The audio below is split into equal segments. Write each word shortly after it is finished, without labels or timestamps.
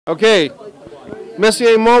Okay,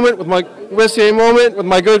 Messier moment with my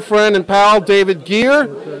good friend and pal David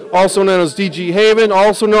Gere, also known as DG Haven,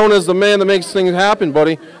 also known as the man that makes things happen,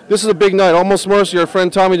 buddy. This is a big night. Almost Mercy. Our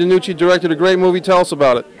friend Tommy Denucci directed a great movie. Tell us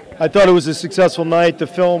about it. I thought it was a successful night. The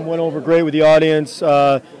film went over great with the audience.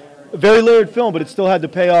 A very layered film, but it still had the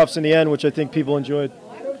payoffs in the end, which I think people enjoyed.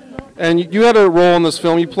 And you had a role in this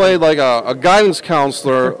film. You played like a guidance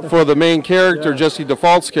counselor for the main character, Jesse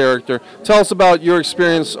Default's character. Tell us about your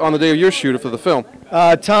experience on the day of your shoot for the film.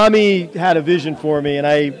 Tommy had a vision for me, and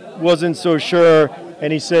I wasn't so sure,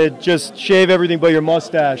 and he said, just shave everything but your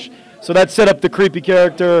mustache. So that set up the creepy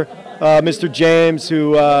character, Mr. James,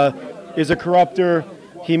 who is a corrupter.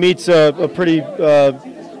 He meets a pretty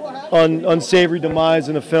unsavory demise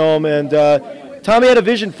in the film, and Tommy had a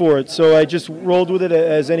vision for it, so I just rolled with it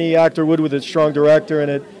as any actor would with a strong director,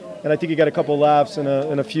 and I think he got a couple laughs and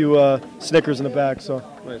a few Snickers in the back. So.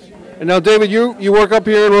 Nice. And now, David, you work up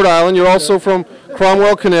here in Rhode Island. You're also from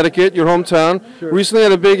Cromwell, Connecticut, your hometown. Sure. Recently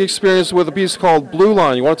had a big experience with a piece called Blue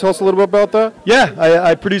Line. You want to tell us a little bit about that? Yeah,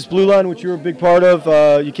 I produced Blue Line, which you were a big part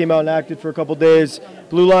of. You came out and acted for a couple days.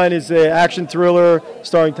 Blue Line is an action thriller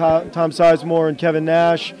starring Tom Sizemore and Kevin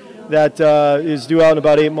Nash. That is due out in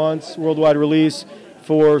about 8 months, worldwide release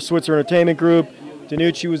for Switzer Entertainment Group.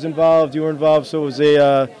 Denucci was involved, you were involved, so it was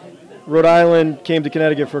a Rhode Island, came to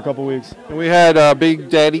Connecticut for a couple weeks. And we had Big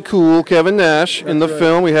Daddy Cool Kevin Nash in the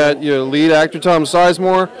film. We had your lead actor Tom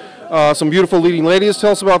Sizemore, some beautiful leading ladies.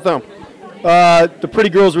 Tell us about them. The pretty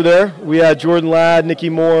girls were there. We had Jordan Ladd, Nikki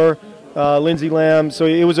Moore, Lindsay Lamb. So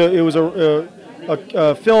it was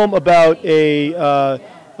a film about a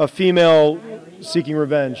female seeking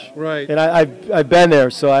revenge. Right. And I've been there,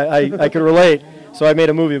 so I could relate. So I made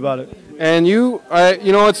a movie about it. And you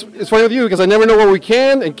know, it's funny with you because I never know what we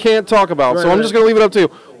can and can't talk about. Right, so I'm just going to leave it up to you.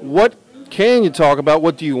 What can you talk about?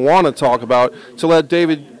 What do you want to talk about to let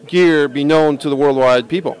David Gere be known to the worldwide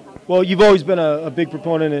people? Well, you've always been a big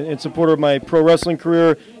proponent and supporter of my pro wrestling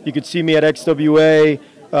career. You could see me at XWA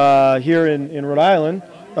here in Rhode Island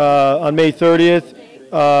on May 30th.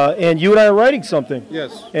 And you and I are writing something.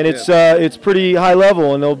 Yes. And it's pretty high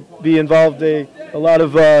level, and there'll be involved a lot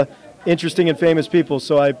of interesting and famous people.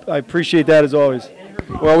 So I appreciate that as always.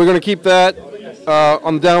 Well, we're going to keep that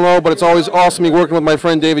on the down low, but it's always awesome me working with my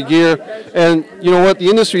friend David Gere. And you know what? The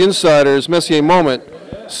Industry Insiders Messier moment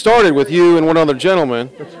started with you and one other gentleman.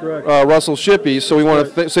 That's correct. Russell Shippey. So we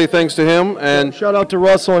want to say thanks to him. And shout out to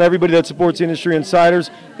Russell and everybody that supports the Industry Insiders.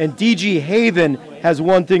 And DG Haven has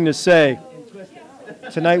one thing to say.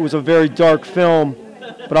 Tonight was a very dark film,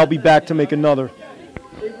 but I'll be back to make another.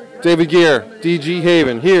 David Gere, DG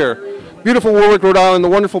Haven, here. Beautiful Warwick, Rhode Island, the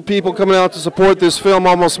wonderful people coming out to support this film,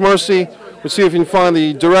 Almost Mercy. We'll see if we can find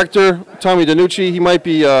the director, Tommy Denucci. He might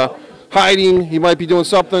be hiding. He might be doing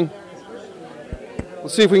something.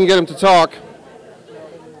 Let's see if we can get him to talk.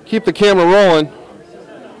 Keep the camera rolling.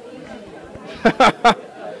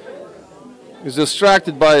 He's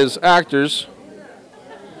distracted by his actors.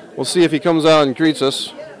 We'll see if he comes out and greets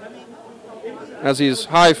us as he's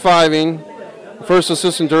high-fiving. First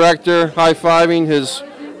assistant director, high-fiving his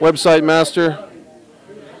website master,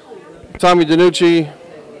 Tommy Denucci.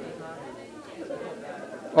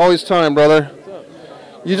 Always time, brother.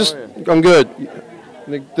 You just, I'm good.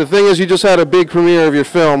 The thing is, you just had a big premiere of your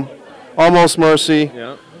film, Almost Mercy.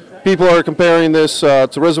 Yeah. People are comparing this to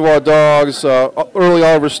Reservoir Dogs, early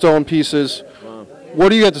Oliver Stone pieces. Wow. What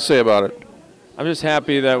do you have to say about it? I'm just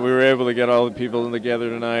happy that we were able to get all the people together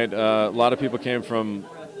tonight. A lot of people came from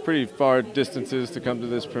pretty far distances to come to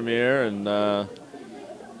this premiere, and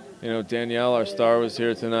you know, Danielle, our star, was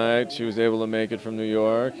here tonight. She was able to make it from New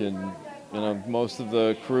York, and you know, most of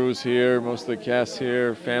the crew's here, most of the cast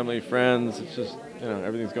here, family, friends. It's just, you know,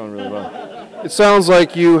 everything's going really well. It sounds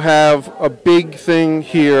like you have a big thing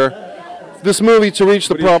here. This movie to reach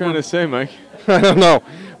the proper. What are you trying to say, Mike? I don't know.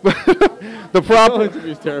 The proper.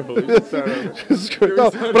 It's terrible.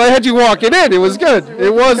 No, but I had you walking in. It was good.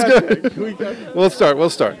 It was good. We'll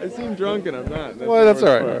start. I seem drunk and I'm not. Well, that's all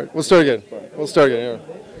right. All right. We'll start again. Yeah.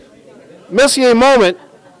 Messier moment.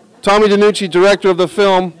 Tommy Denucci, director of the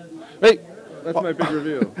film. Hey. That's my big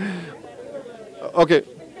reveal. Okay.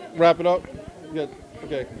 Wrap it up. Good.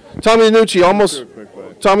 Okay. Tommy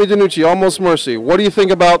Denucci, Almost Mercy. What do you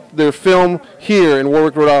think about their film here in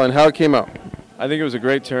Warwick, Rhode Island? How it came out? I think it was a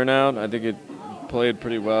great turnout. I think it played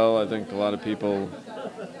pretty well. I think a lot of people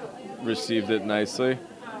received it nicely.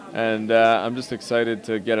 And I'm just excited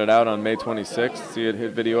to get it out on May 26th, see it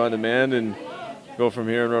hit video on demand, and go from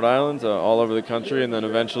here in Rhode Island all over the country, and then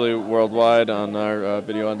eventually worldwide on our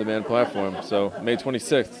video-on-demand platform. So May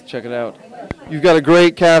 26th, check it out. You've got a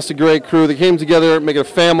great cast, a great crew. They came together, make a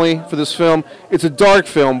family for this film. It's a dark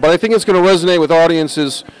film, but I think it's going to resonate with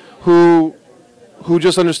audiences who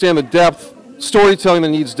just understand the depth, storytelling that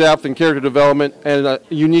needs depth and character development and a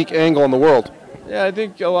unique angle on the world. Yeah, I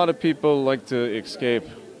think a lot of people like to escape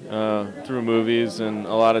through movies, and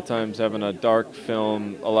a lot of times having a dark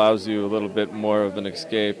film allows you a little bit more of an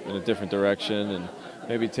escape in a different direction and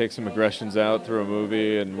maybe take some aggressions out through a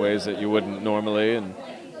movie in ways that you wouldn't normally. And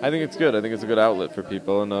I think it's good. I think it's a good outlet for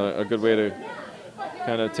people and a good way to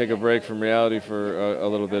kind of take a break from reality for a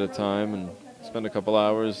little bit of time and spend a couple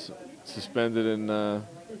hours suspended in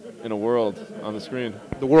a world on the screen.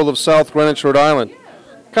 The world of South Greenwich, Rhode Island.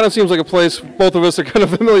 Kind of seems like a place both of us are kind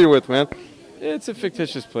of familiar with, man. It's a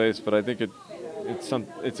fictitious place, but I think it's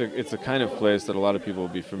a kind of place that a lot of people will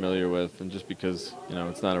be familiar with, and just because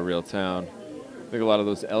it's not a real town, I think a lot of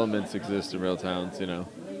those elements exist in real towns.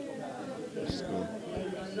 Cool.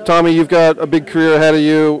 Tommy, you've got a big career ahead of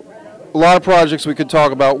you. A lot of projects we could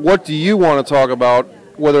talk about. What do you want to talk about?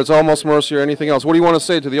 Whether it's Almost Mercy or anything else, what do you want to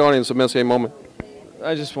say to the audience of Messier Moment?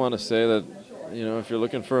 I just want to say that if you're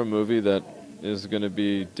looking for a movie that is going to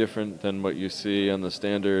be different than what you see on the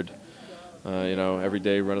standard,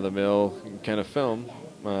 everyday run-of-the-mill kind of film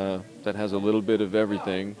that has a little bit of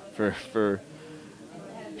everything for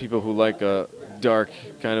people who like a dark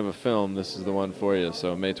kind of a film, this is the one for you.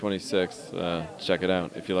 So May 26th, check it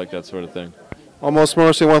out if you like that sort of thing. Almost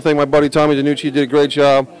Mercy, I want to thank my buddy Tommy Denucci. You did a great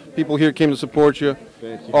job. People here came to support you.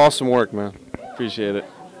 Thank you. Awesome work, man. Appreciate it.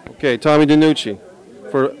 Okay, Tommy Denucci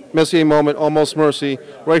for Messier Moment, Almost Mercy,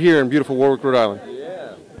 right here in beautiful Warwick, Rhode Island.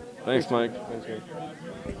 Yeah. Thanks, Mike. Thanks, Mike.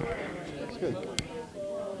 That's good.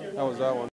 How was that one?